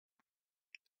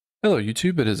Hello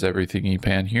YouTube, it is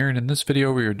EverythingEpan here, and in this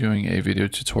video we are doing a video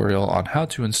tutorial on how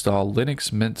to install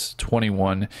Linux Mint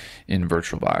 21 in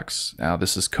Virtualbox. Now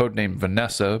this is codenamed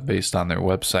Vanessa based on their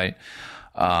website,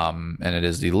 and it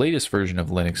is the latest version of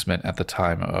Linux Mint at the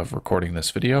time of recording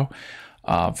this video.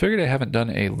 Figured I haven't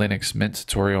done a Linux Mint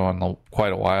tutorial in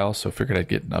quite a while, so figured I'd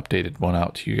get an updated one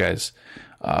out to you guys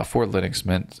for Linux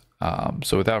Mint.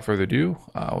 So without further ado,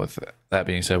 with that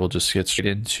being said, we'll just get straight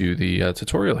into the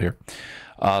tutorial here.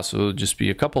 So it'll just be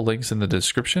a couple links in the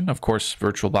description. Of course,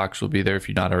 Virtualbox will be there if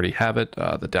you not already have it.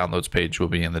 The downloads page will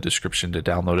be in the description to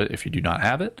download it if you do not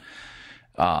have it.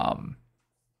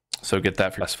 So get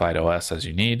that for specified OS as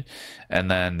you need. And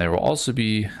then there will also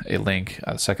be a link,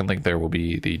 a second link there will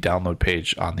be the download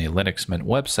page on the Linux Mint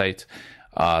website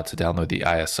to download the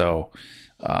ISO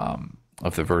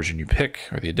of the version you pick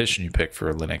or the edition you pick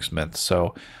for Linux Mint.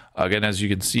 So again, as you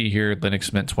can see here,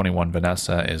 Linux Mint 21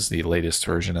 Vanessa is the latest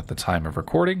version at the time of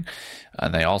recording.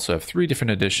 And they also have three different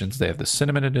editions. They have the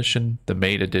Cinnamon edition, the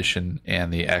Mate edition,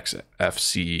 and the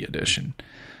XFCE edition.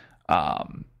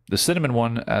 The Cinnamon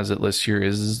one, as it lists here,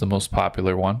 is the most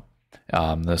popular one.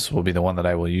 This will be the one that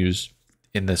I will use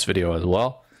in this video as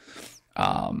well.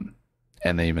 And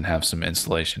they even have some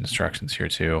installation instructions here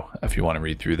too, if you want to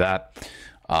read through that.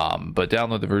 But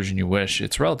download the version you wish.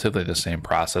 It's relatively the same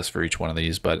process for each one of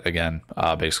these, but again,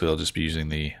 basically I'll just be using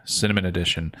the Cinnamon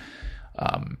edition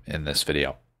in this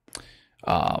video.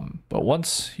 But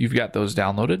once you've got those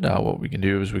downloaded, what we can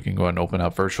do is we can go ahead and open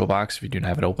up Virtualbox if you don't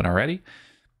have it open already.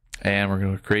 And we're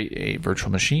going to create a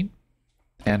virtual machine.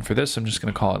 And for this, I'm just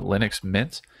going to call it Linux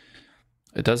Mint.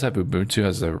 It does have Ubuntu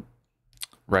as the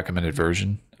recommended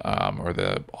version or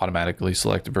the automatically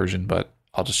selected version, but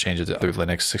I'll just change it to other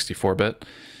Linux 64-bit.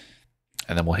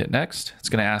 And then we'll hit next. It's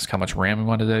going to ask how much RAM we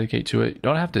want to dedicate to it. You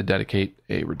don't have to dedicate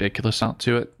a ridiculous amount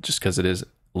to it just because it is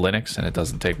Linux and it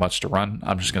doesn't take much to run.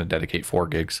 I'm just going to dedicate 4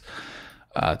 gigs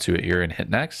to it here and hit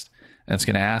next. And it's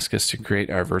going to ask us to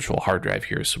create our virtual hard drive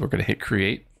here. So we're going to hit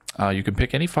create. You can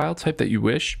pick any file type that you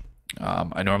wish.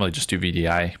 I normally just do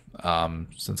VDI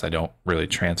since I don't really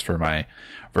transfer my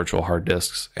virtual hard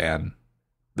disks, and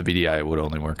the VDI would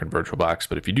only work in Virtualbox.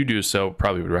 But if you do so,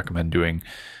 probably would recommend doing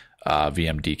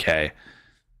VMDK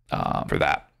for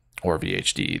that, or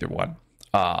VHD, either one.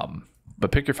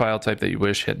 But pick your file type that you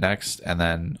wish, hit next, and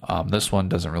then this one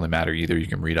doesn't really matter either. You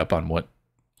can read up on what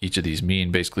each of these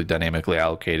mean. Basically, dynamically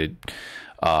allocated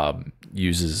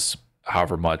uses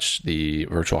however much the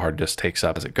virtual hard disk takes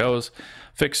up as it goes.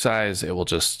 Fixed size, it will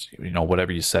just,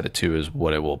 whatever you set it to is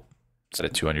what it will set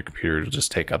it to on your computer. It'll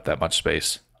just take up that much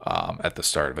space at the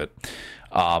start of it.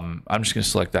 I'm just going to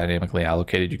select dynamically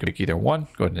allocated. You can pick either one.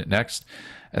 Go ahead and hit next.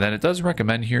 And then it does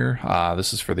recommend here,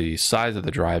 this is for the size of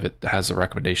the drive. It has a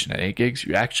recommendation at 8 gigs.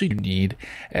 You actually need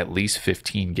at least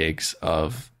 15 gigs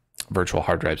of virtual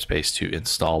hard drive space to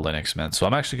install Linux Mint. So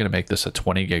I'm actually going to make this a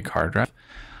 20 gig hard drive.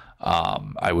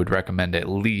 I would recommend at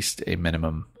least a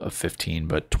minimum of 15,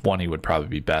 but 20 would probably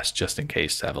be best just in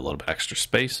case to have a little bit extra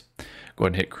space. Go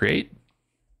ahead and hit create.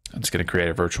 It's going to create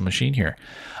a virtual machine here.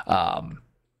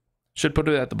 Should put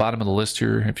it at the bottom of the list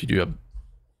here if you do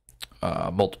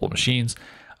have multiple machines,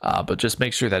 but just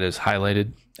make sure that is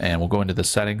highlighted, and we'll go into the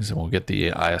settings and we'll get the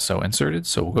ISO inserted.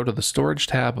 So we'll go to the storage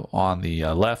tab on the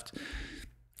left.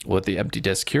 We'll hit the empty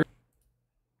disk here.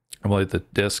 And we'll hit the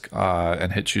disk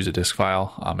and hit choose a disk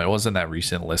file. It wasn't that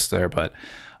recent list there, but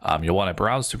you'll want to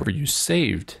browse to where you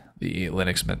saved the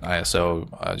Linux Mint ISO.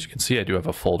 As you can see, I do have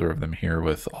a folder of them here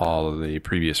with all of the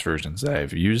previous versions that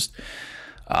I've used.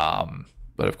 But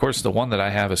of course, the one that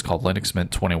I have is called Linux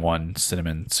Mint 21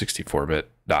 Cinnamon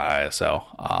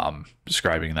 64-bit.iso,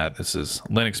 describing that this is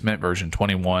Linux Mint version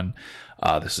 21.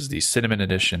 This is the Cinnamon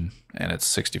edition, and it's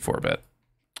 64-bit.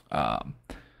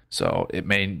 So it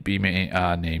may be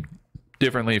named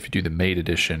differently if you do the Mate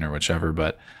edition or whichever,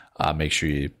 but make sure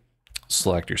you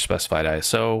select your specified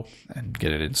ISO and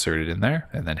get it inserted in there,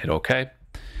 and then hit OK.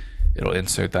 It'll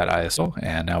insert that ISO,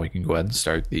 and now we can go ahead and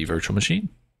start the virtual machine.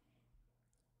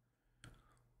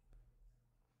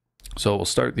 So we'll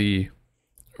start the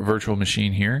virtual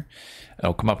machine here.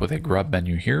 It'll come up with a grub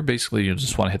menu here. Basically, you'll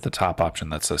just want to hit the top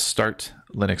option that says Start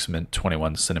Linux Mint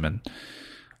 21 Cinnamon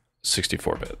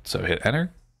 64-bit. So hit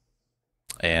Enter,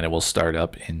 and it will start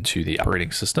up into the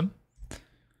operating system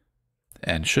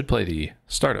and should play the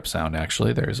startup sound.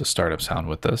 Actually, there is a startup sound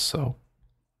with this. So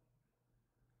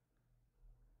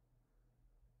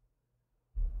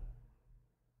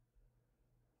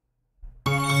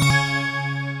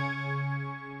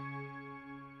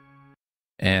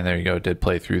and there you go, it did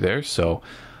play through there. So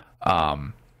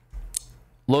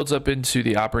loads up into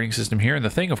the operating system here. And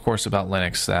the thing, of course, about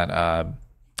Linux that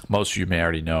most of you may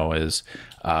already know is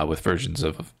with versions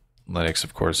of Linux,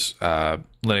 of course,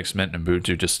 Linux Mint and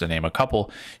Ubuntu, just to name a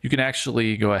couple, you can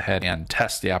actually go ahead and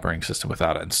test the operating system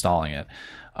without installing it.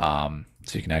 So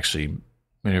you can actually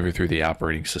maneuver through the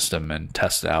operating system and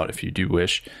test it out if you do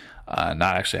wish,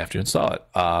 not actually have to install it.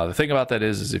 The thing about that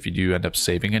is if you do end up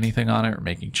saving anything on it or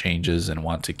making changes and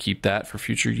want to keep that for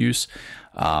future use,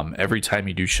 every time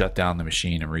you do shut down the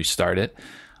machine and restart it,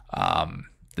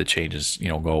 the changes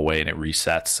go away and it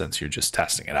resets, since you're just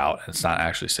testing it out and it's not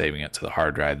actually saving it to the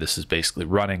hard drive. This is basically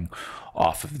running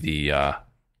off of the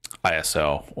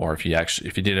ISO, or if you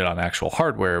did it on actual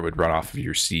hardware, it would run off of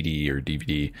your CD or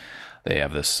DVD. They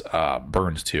have this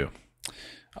burned too.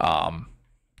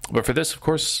 But for this, of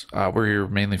course, we're here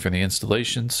mainly for the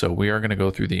installation, so we are going to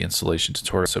go through the installation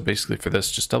tutorial. So basically for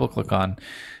this, just double click on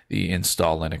the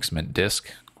install Linux Mint disk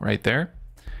right there,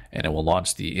 and it will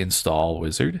launch the install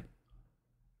wizard.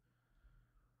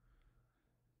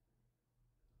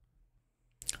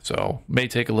 So may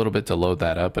take a little bit to load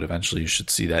that up, but eventually you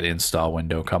should see that install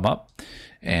window come up.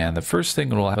 And the first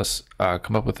thing it will have us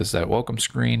come up with is that welcome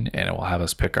screen, and it will have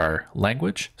us pick our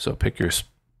language. So pick your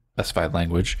specified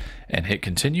language and hit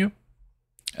continue.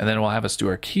 And then it will have us do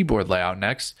our keyboard layout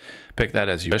next. Pick that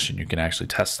as you wish, and you can actually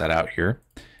test that out here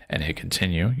and hit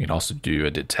continue. You can also do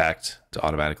a detect to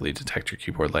automatically detect your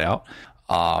keyboard layout.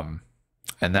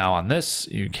 And now on this,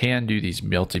 you can do these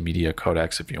multimedia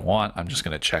codecs if you want. I'm just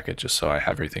going to check it just so I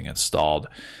have everything installed.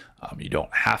 You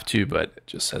don't have to, but it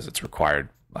just says it's required,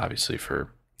 obviously,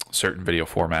 for certain video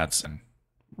formats and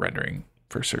rendering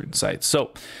for certain sites.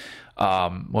 So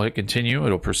we'll hit continue.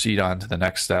 It'll proceed on to the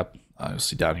next step. You'll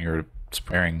see down here it's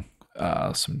preparing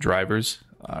some drivers,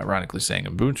 ironically saying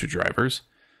Ubuntu drivers.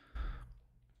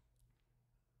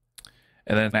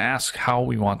 And then ask how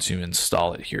we want to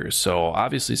install it here. So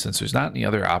obviously, since there's not any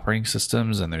other operating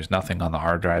systems and there's nothing on the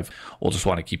hard drive, we'll just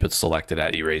want to keep it selected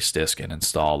at erase disk and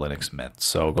install Linux Mint.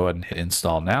 So go ahead and hit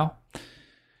install now.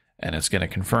 And it's going to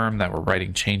confirm that we're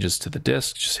writing changes to the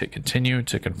disk. Just hit continue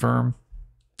to confirm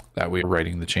that we're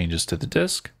writing the changes to the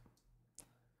disk.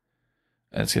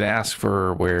 And it's going to ask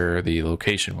for where the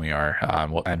location we are,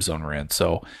 what time zone we're in.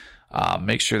 So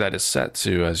make sure that is set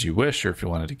to as you wish, or if you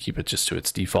wanted to keep it just to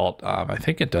its default. I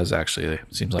think it does actually.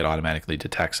 It seems like it automatically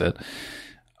detects it.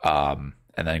 And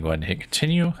then go ahead and hit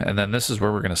continue. And then this is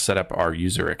where we're going to set up our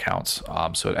user accounts.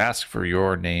 So it asks for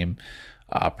your name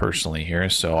personally here.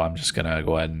 So I'm just going to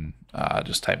go ahead and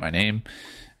just type my name.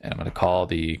 And I'm going to call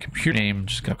the computer name,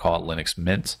 just going to call it Linux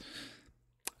Mint.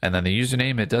 And then the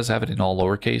username, it does have it in all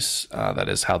lowercase. That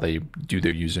is how they do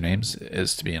their usernames,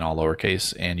 is to be in all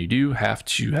lowercase. And you do have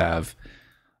to have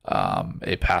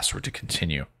a password to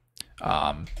continue.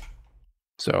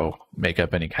 So make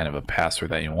up any kind of a password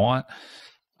that you want.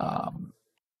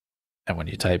 And when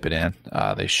you type it in,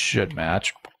 they should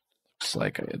match. Looks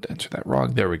like I had entered that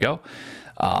wrong. There we go.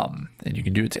 And you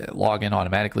can do it to log in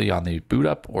automatically on the boot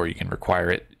up, or you can require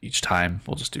it each time.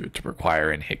 We'll just do it to require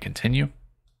and hit continue.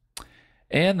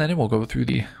 And then it will go through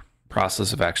the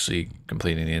process of actually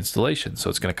completing the installation. So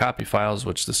it's going to copy files,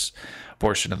 which this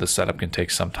portion of the setup can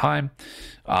take some time.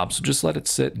 So just let it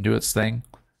sit and do its thing,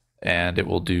 and it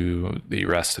will do the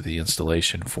rest of the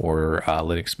installation for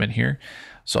Linux Mint here.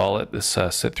 So I'll let this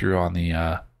sit through on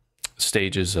the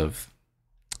stages of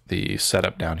the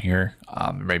setup down here.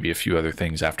 Maybe a few other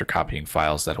things after copying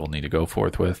files that we'll need to go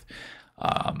forth with.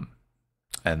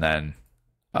 And then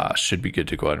should be good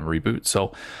to go ahead and reboot. So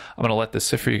I'm going to let this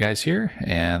sit for you guys here,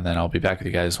 and then I'll be back with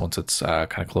you guys once it's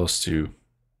kind of close to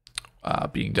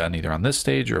being done, either on this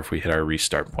stage or if we hit our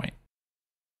restart point.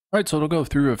 All right, so it'll go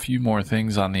through a few more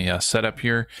things on the setup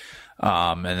here,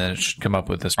 and then it should come up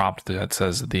with this prompt that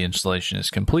says that the installation is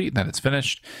complete and that it's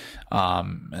finished,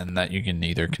 and that you can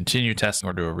either continue testing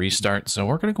or do a restart. So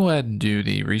we're going to go ahead and do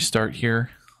the restart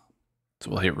here.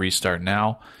 So we'll hit restart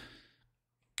now.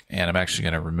 And I'm actually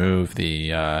going to remove the,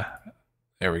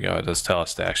 there we go. It does tell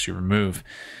us to actually remove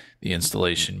the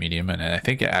installation medium, and I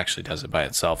think it actually does it by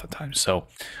itself at times. So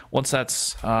once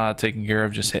that's taken care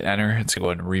of, just hit enter. It's going to go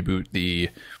ahead and reboot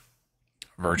the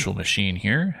virtual machine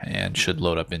here, and should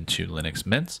load up into Linux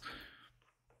Mint.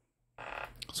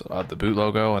 So I'll add the boot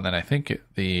logo, and then I think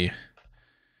the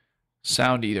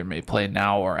sound either may play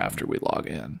now or after we log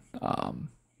in.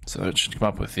 So it should come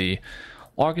up with the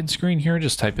login screen here.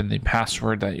 Just type in the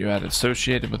password that you had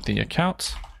associated with the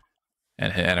account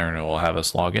and hit enter, and it will have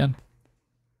us log in.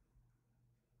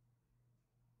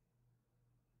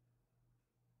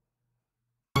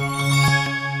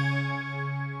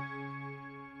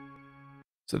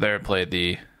 So there it played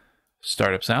the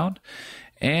startup sound.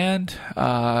 And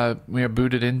we are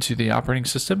booted into the operating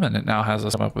system, and it now has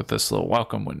us come up with this little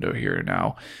welcome window here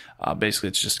now. Basically,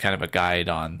 it's just kind of a guide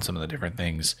on some of the different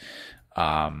things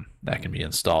that can be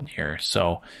installed here.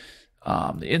 So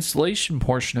the installation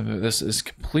portion of this is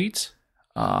complete.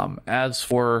 As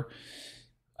for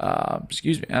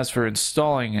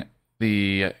installing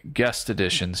the guest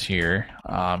editions here,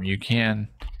 you can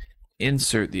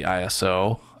insert the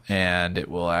ISO, and it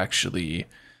will actually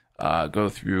go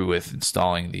through with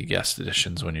installing the guest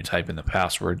editions when you type in the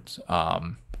passwords,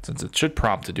 since it should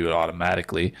prompt to do it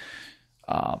automatically.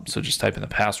 So just type in the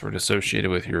password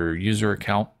associated with your user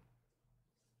account,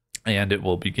 and it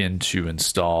will begin to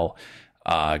install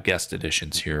guest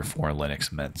editions here for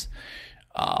Linux Mint.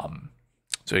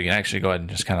 So you can actually go ahead and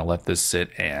just kind of let this sit,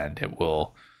 and it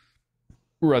will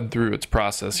run through its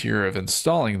process here of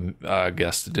installing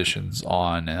guest editions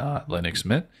on Linux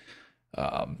Mint.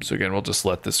 So again, we'll just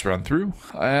let this run through,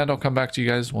 and I'll come back to you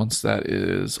guys once that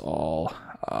is all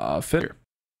finished.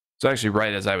 So actually,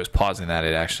 right as I was pausing that,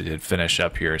 it actually did finish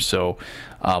up here. So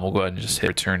we'll go ahead and just hit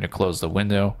return to close the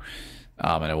window,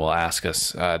 and it will ask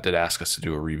us, did ask us to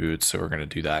do a reboot. So we're going to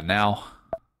do that now.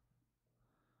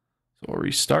 So we'll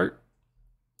restart.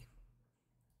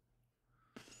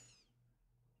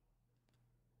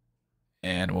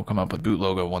 And we'll come up with boot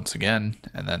logo once again,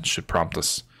 and then should prompt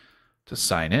us to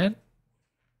sign in.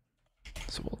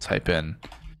 So we'll type in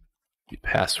the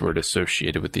password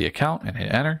associated with the account and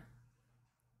hit enter.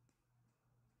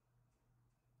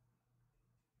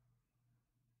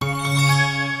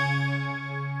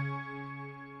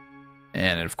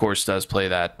 And it of course does play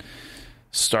that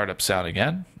startup sound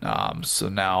again. So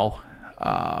now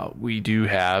we do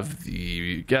have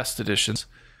the guest editions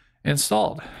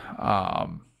installed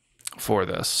for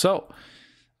this. So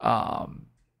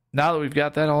now that we've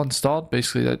got that all installed,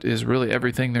 basically that is really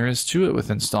everything there is to it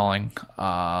with installing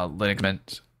Linux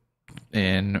Mint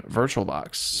in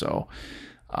Virtualbox. So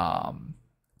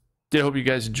did hope you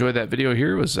guys enjoyed that video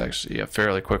here. It was actually a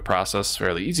fairly quick process,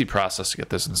 fairly easy process to get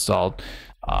this installed.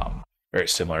 Very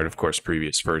similar to, of course,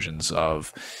 previous versions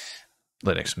of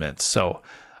Linux Mint. So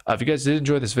if you guys did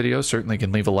enjoy this video, certainly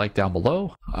can leave a like down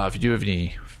below. If you do have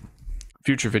any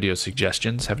future video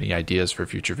suggestions, have any ideas for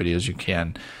future videos, you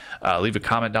can leave a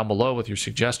comment down below with your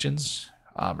suggestions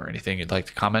or anything you'd like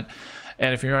to comment.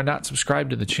 And if you are not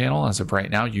subscribed to the channel as of right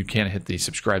now, you can hit the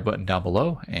subscribe button down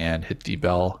below and hit the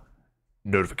bell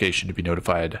notification to be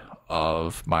notified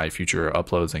of my future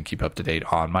uploads and keep up to date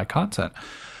on my content.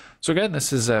 So again,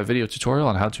 this is a video tutorial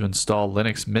on how to install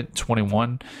Linux Mint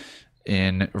 21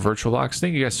 in Virtualbox.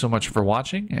 Thank you guys so much for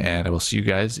watching, and I will see you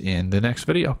guys in the next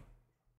video.